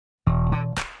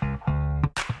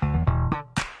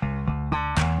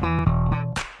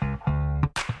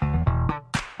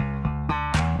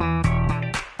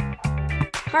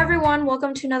Hi, everyone.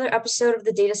 Welcome to another episode of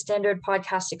the Data Standard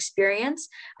Podcast Experience.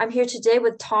 I'm here today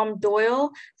with Tom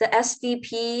Doyle, the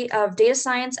SVP of Data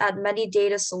Science at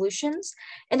Medidata Solutions.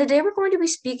 And today we're going to be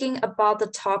speaking about the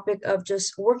topic of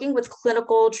just working with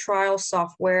clinical trial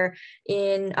software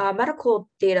in medical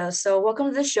data. So welcome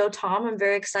to the show, Tom. I'm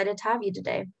very excited to have you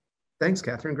today. Thanks,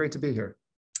 Catherine. Great to be here.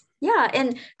 Yeah,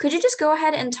 and could you just go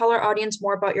ahead and tell our audience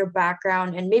more about your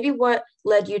background and maybe what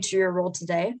led you to your role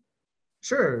today?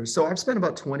 Sure. So I've spent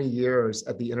about 20 years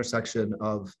at the intersection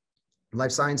of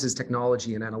life sciences,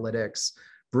 technology, and analytics,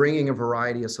 bringing a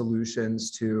variety of solutions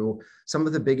to some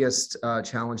of the biggest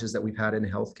challenges that we've had in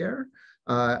healthcare.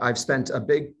 I've spent a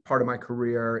big part of my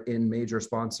career in major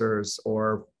sponsors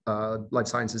or life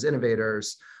sciences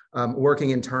innovators,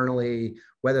 working internally,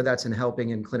 whether that's in helping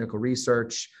in clinical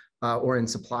research, or in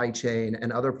supply chain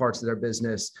and other parts of their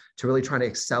business to really try to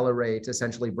accelerate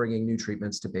essentially bringing new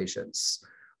treatments to patients.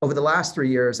 Over the last 3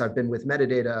 years, I've been with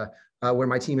Medidata, where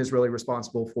my team is really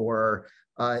responsible for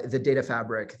the data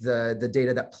fabric, the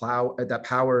data that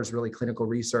powers really clinical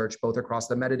research, both across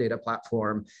the Medidata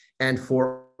platform and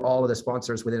for all of the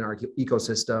sponsors within our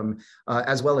ecosystem,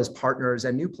 as well as partners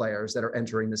and new players that are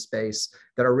entering the space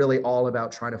that are really all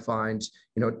about trying to find,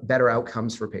 better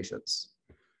outcomes for patients.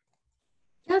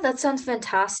 Yeah, that sounds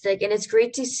fantastic. And it's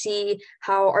great to see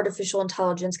how artificial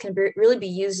intelligence can really be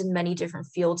used in many different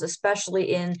fields,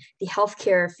 especially in the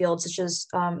healthcare field, such as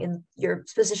in your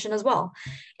position as well.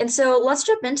 And so let's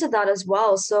jump into that as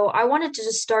well. So I wanted to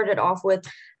just start it off with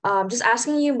just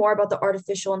asking you more about the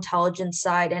artificial intelligence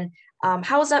side and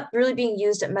how is that really being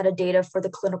used at Medidata for the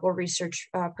clinical research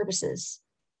purposes?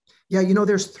 Yeah,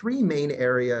 there's three main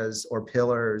areas or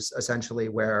pillars essentially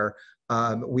where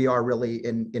we are really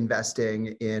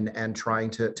investing in and trying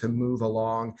to move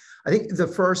along. I think the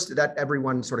first that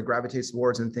everyone sort of gravitates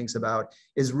towards and thinks about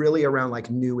is really around like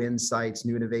new insights,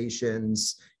 new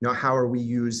innovations. How are we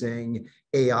using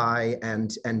AI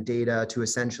and data to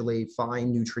essentially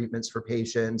find new treatments for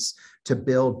patients, to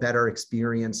build better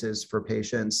experiences for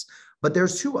patients. But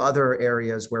there's two other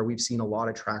areas where we've seen a lot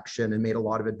of traction and made a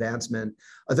lot of advancement.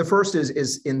 The first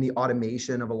is in the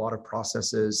automation of a lot of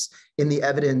processes. In the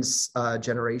evidence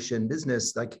generation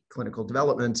business, like clinical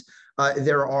development,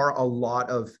 there are a lot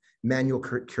of manual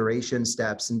curation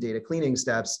steps and data cleaning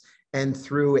steps. And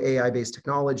through AI-based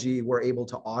technology, we're able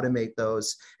to automate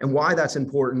those. And why that's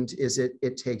important is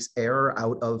it takes error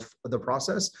out of the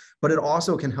process, but it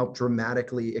also can help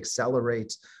dramatically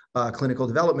accelerate clinical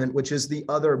development, which is the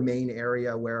other main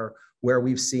area where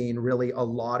we've seen really a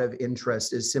lot of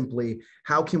interest is simply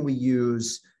how can we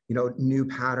use new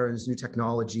patterns, new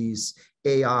technologies,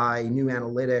 AI, new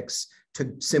analytics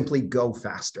to simply go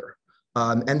faster.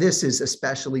 And this is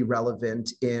especially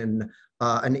relevant in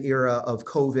an era of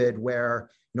COVID where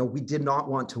we did not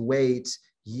want to wait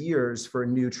years for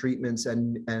new treatments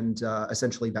and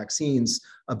essentially vaccines,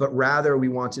 but rather we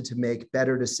wanted to make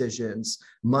better decisions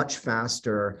much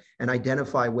faster and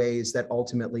identify ways that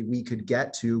ultimately we could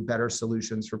get to better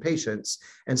solutions for patients.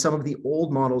 And some of the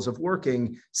old models of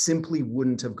working simply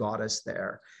wouldn't have got us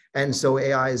there. And so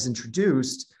AI is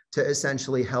introduced to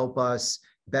essentially help us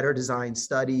better design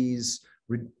studies,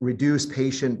 reduce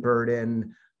patient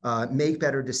burden, make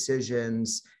better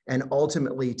decisions, and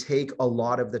ultimately take a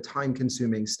lot of the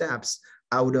time-consuming steps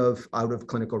out of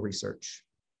clinical research.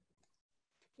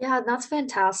 Yeah, that's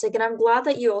fantastic. And I'm glad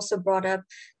that you also brought up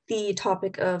the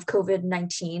topic of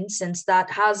COVID-19, since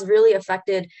that has really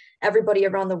affected everybody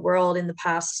around the world in the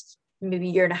past maybe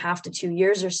year and a half to 2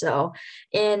 years or so.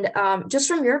 And just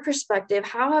from your perspective,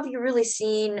 how have you really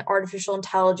seen artificial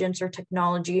intelligence or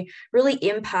technology really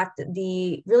impact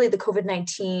the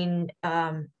COVID-19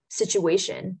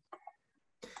 situation?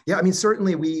 Yeah, I mean,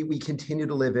 certainly we continue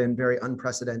to live in very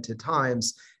unprecedented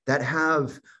times that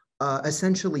have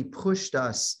essentially pushed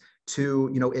us to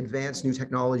advance new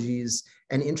technologies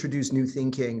and introduce new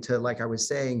thinking to, like I was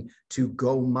saying, to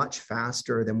go much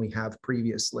faster than we have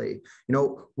previously.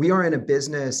 We are in a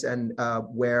business and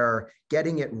where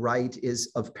getting it right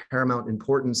is of paramount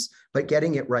importance, but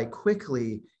getting it right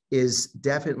quickly is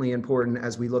definitely important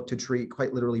as we look to treat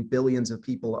quite literally billions of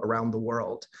people around the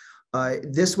world.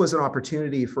 This was an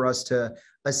opportunity for us to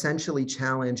essentially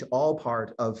challenge all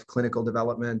part of clinical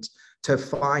development to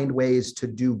find ways to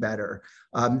do better.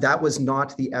 That was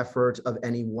not the effort of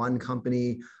any one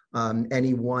company,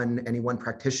 any one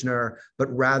practitioner,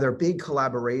 but rather big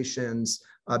collaborations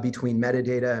between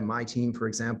Medidata and my team, for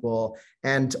example,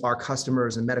 and our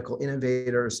customers and medical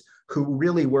innovators who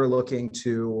really were looking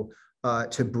to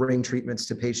bring treatments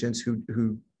to patients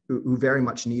who who very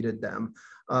much needed them.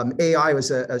 AI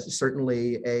was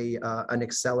certainly an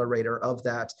accelerator of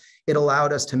that. It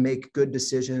allowed us to make good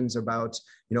decisions about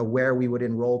where we would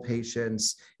enroll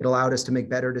patients. It allowed us to make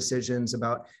better decisions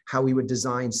about how we would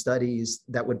design studies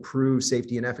that would prove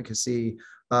safety and efficacy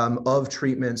of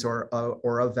treatments or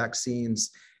of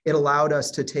vaccines. It allowed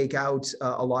us to take out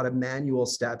a lot of manual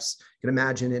steps. You can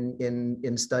imagine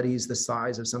in studies the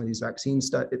size of some of these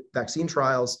vaccine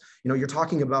trials, you're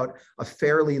talking about a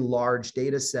fairly large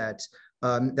data set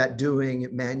that doing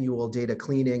manual data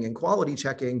cleaning and quality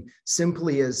checking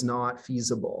simply is not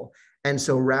feasible. And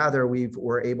so rather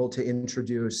were able to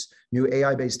introduce new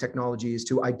AI-based technologies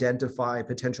to identify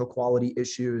potential quality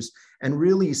issues and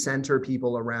really center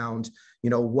people around,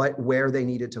 where they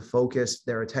needed to focus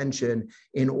their attention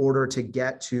in order to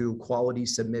get to quality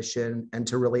submission and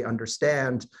to really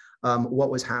understand what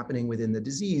was happening within the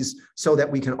disease so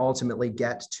that we can ultimately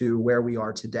get to where we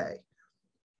are today.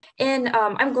 And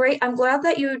I'm glad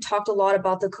that you talked a lot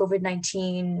about the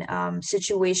COVID-19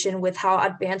 situation with how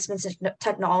advancements in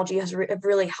technology have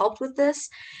really helped with this.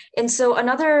 And so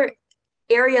another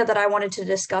area that I wanted to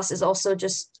discuss is also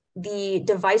just the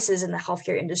devices in the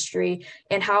healthcare industry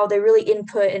and how they really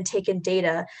input and take in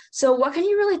data. So what can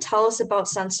you really tell us about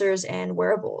sensors and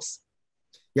wearables?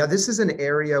 Yeah, this is an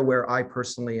area where I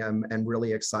personally am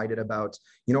really excited about.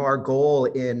 Our goal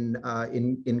in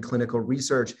clinical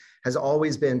research has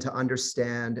always been to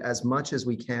understand as much as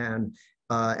we can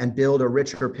and build a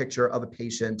richer picture of a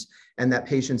patient and that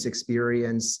patient's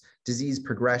experience, disease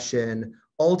progression,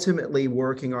 ultimately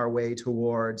working our way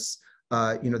towards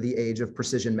the age of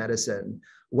precision medicine.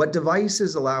 What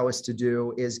devices allow us to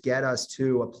do is get us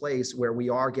to a place where we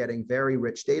are getting very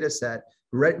rich data,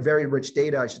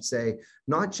 I should say,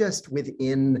 not just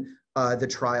within the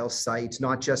trial site,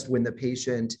 not just when the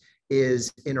patient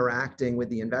is interacting with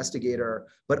the investigator,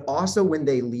 but also when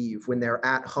they leave, when they're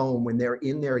at home, when they're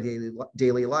in their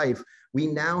daily life. We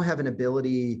now have an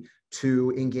ability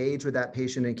to engage with that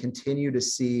patient and continue to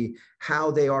see how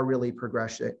they are really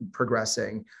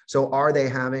progressing. So are they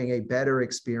having a better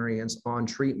experience on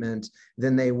treatment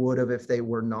than they would have if they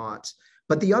were not?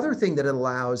 But the other thing that it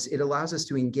allows us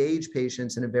to engage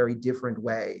patients in a very different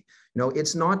way.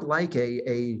 It's not like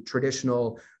a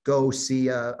traditional go see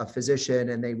a physician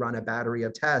and they run a battery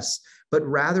of tests, but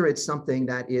rather it's something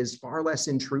that is far less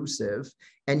intrusive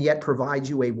and yet provides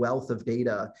you a wealth of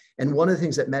data. And one of the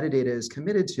things that metadata is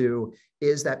committed to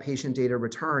is that patient data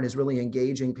return is really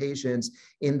engaging patients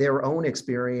in their own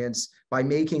experience by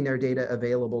making their data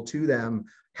available to them,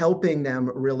 helping them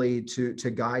really to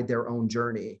guide their own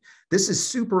journey. This is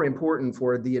super important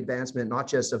for the advancement, not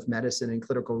just of medicine and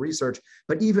clinical research,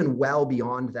 but even well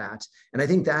beyond that. And I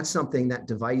think that's something that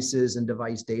devices and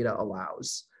device data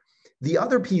allows. The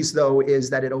other piece, though, is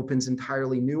that it opens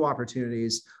entirely new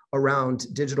opportunities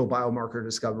around digital biomarker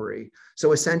discovery.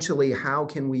 So essentially, how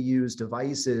can we use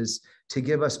devices to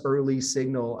give us early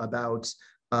signal about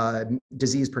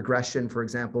disease progression, for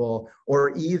example,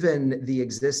 or even the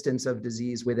existence of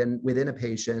disease within a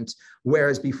patient,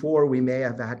 whereas before we may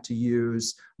have had to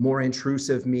use more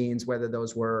intrusive means, whether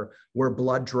those were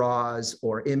blood draws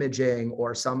or imaging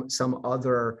or some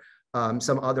other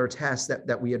tests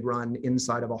that we had run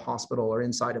inside of a hospital or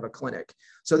inside of a clinic.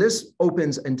 So this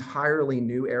opens entirely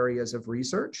new areas of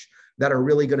research that are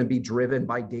really going to be driven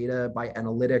by data, by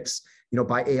analytics,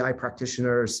 by AI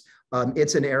practitioners.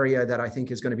 It's an area that I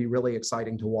think is going to be really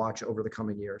exciting to watch over the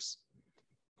coming years.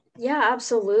 Yeah,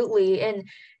 absolutely. And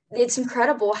it's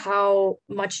incredible how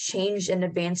much change and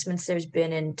advancements there's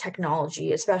been in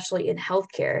technology, especially in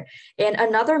healthcare. And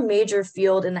another major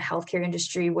field in the healthcare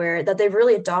industry that they've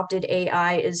really adopted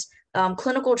AI is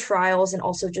clinical trials and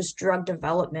also just drug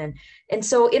development. And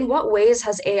so in what ways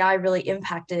has AI really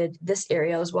impacted this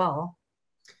area as well?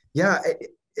 Yeah,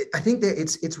 I think that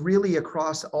it's really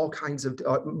across all kinds of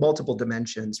multiple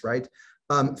dimensions, right?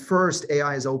 First,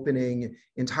 AI is opening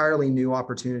entirely new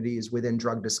opportunities within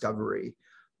drug discovery.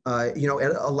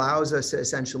 It allows us to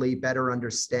essentially better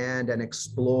understand and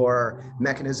explore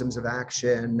mechanisms of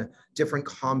action, different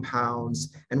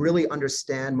compounds, and really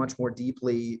understand much more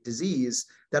deeply disease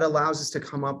that allows us to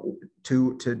come up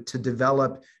to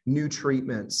develop new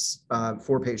treatments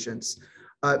for patients.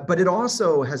 But it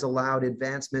also has allowed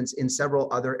advancements in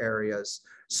several other areas.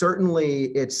 Certainly,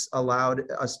 it's allowed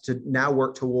us to now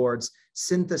work towards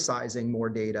synthesizing more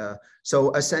data.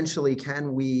 So essentially,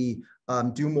 can we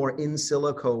do more in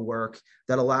silico work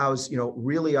that allows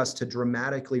really us to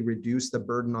dramatically reduce the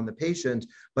burden on the patient,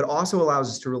 but also allows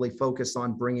us to really focus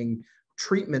on bringing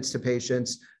treatments to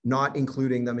patients, not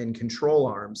including them in control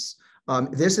arms.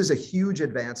 This is a huge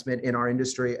advancement in our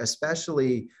industry,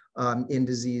 especially in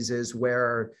diseases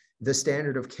where the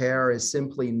standard of care is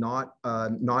simply not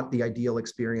the ideal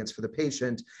experience for the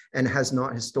patient and has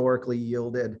not historically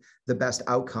yielded the best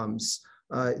outcomes.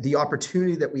 The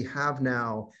opportunity that we have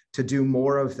now to do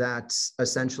more of that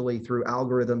essentially through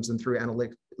algorithms and through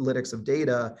analytics of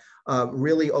data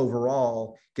really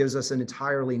overall gives us an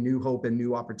entirely new hope and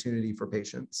new opportunity for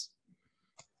patients.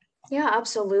 Yeah,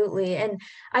 absolutely. And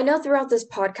I know throughout this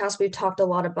podcast, we've talked a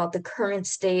lot about the current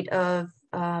state of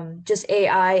just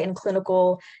AI and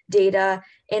clinical data.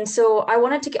 And so I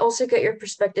wanted to also get your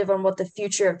perspective on what the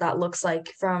future of that looks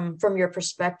like from your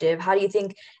perspective. How do you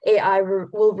think AI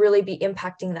will really be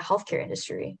impacting the healthcare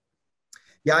industry?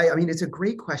 Yeah, I mean, it's a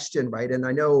great question, right? And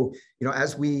I know,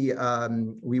 as we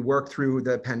work through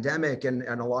the pandemic, and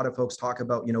a lot of folks talk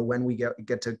about, when we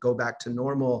get to go back to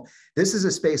normal, this is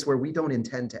a space where we don't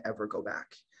intend to ever go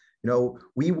back.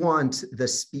 We want the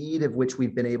speed at which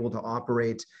we've been able to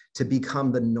operate to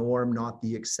become the norm, not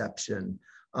the exception.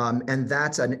 And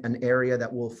that's an area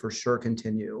that will for sure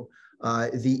continue.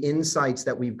 The insights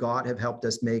that we've got have helped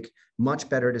us make much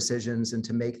better decisions and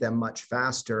to make them much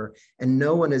faster. And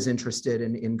no one is interested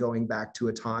in going back to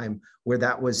a time where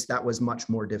that was much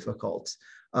more difficult.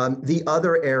 The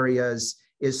other areas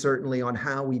is certainly on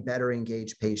how we better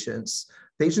engage patients.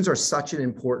 Patients are such an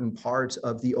important part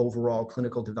of the overall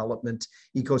clinical development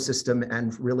ecosystem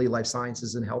and really life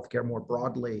sciences and healthcare more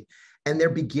broadly. And they're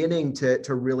beginning to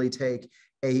really take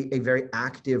a very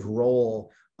active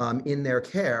role in their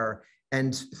care.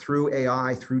 And through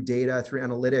AI, through data, through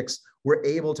analytics, we're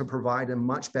able to provide a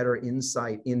much better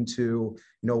insight into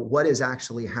what is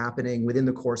actually happening within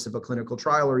the course of a clinical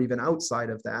trial or even outside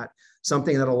of that,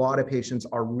 something that a lot of patients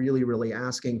are really, really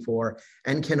asking for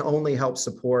and can only help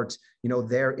support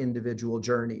their individual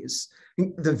journeys.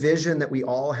 The vision that we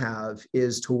all have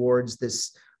is towards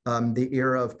this the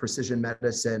era of precision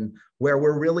medicine, where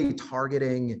we're really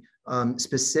targeting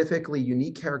specifically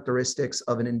unique characteristics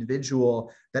of an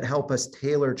individual that help us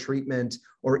tailor treatment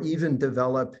or even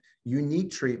develop unique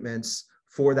treatments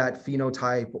for that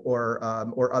phenotype or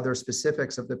other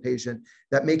specifics of the patient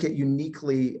that make it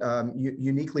uniquely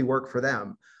work for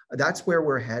them. That's where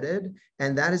we're headed,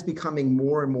 and that is becoming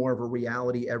more and more of a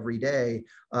reality every day,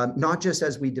 not just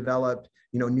as we develop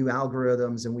new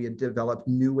algorithms and we develop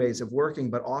new ways of working,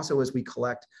 but also as we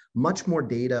collect much more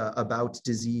data about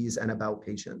disease and about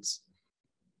patients.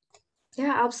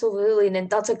 Yeah, absolutely. And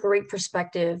that's a great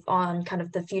perspective on kind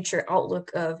of the future outlook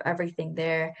of everything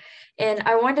there. And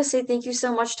I wanted to say thank you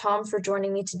so much, Tom, for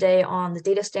joining me today on the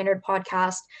Data Standard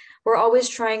podcast. We're always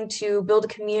trying to build a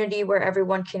community where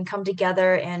everyone can come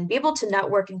together and be able to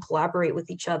network and collaborate with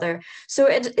each other. So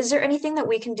is there anything that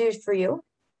we can do for you?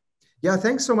 Yeah,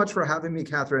 thanks so much for having me,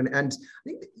 Catherine. And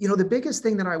the biggest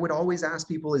thing that I would always ask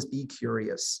people is be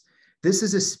curious. This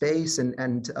is a space,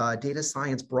 and data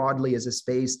science broadly is a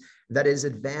space that is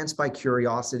advanced by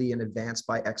curiosity and advanced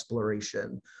by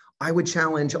exploration. I would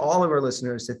challenge all of our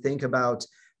listeners to think about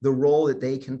the role that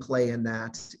they can play in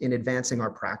that, in advancing our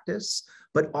practice,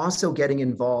 but also getting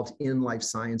involved in life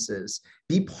sciences.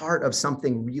 Be part of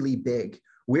something really big.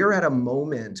 We're at a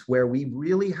moment where we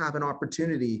really have an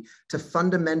opportunity to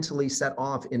fundamentally set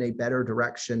off in a better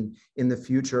direction in the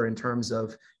future in terms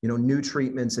of new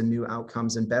treatments and new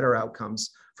outcomes and better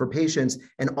outcomes for patients.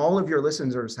 And all of your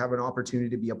listeners have an opportunity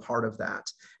to be a part of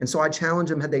that. And so I challenge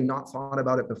them, had they not thought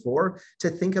about it before, to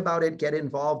think about it, get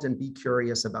involved, and be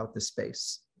curious about the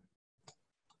space.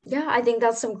 Yeah, I think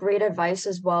that's some great advice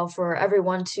as well for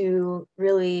everyone to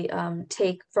really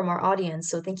take from our audience.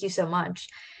 So thank you so much.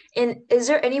 And is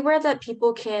there anywhere that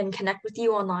people can connect with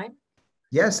you online?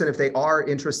 Yes, and if they are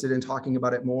interested in talking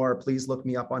about it more, please look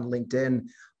me up on LinkedIn.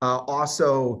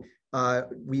 Also,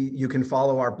 you can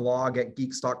follow our blog at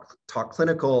Geeks Talk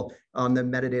Clinical on the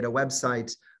Metadata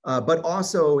website. But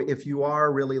also, if you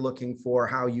are really looking for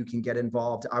how you can get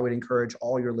involved, I would encourage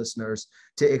all your listeners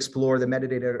to explore the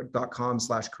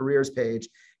metadata.com/careers page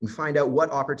and find out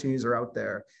what opportunities are out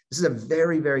there. This is a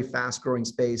very, very fast growing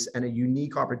space and a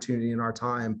unique opportunity in our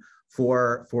time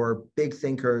for big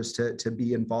thinkers to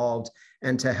be involved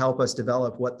and to help us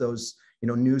develop what those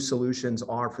new solutions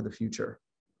are for the future.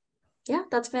 Yeah,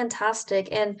 that's fantastic.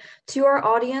 And to our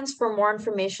audience, for more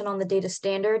information on the Data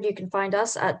Standard, you can find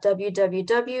us at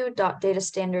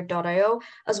www.datastandard.io,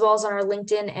 as well as on our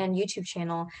LinkedIn and YouTube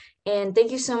channel. And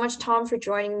thank you so much, Tom, for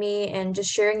joining me and just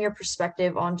sharing your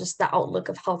perspective on just the outlook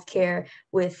of healthcare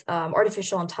with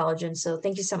artificial intelligence. So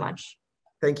thank you so much.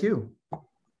 Thank you.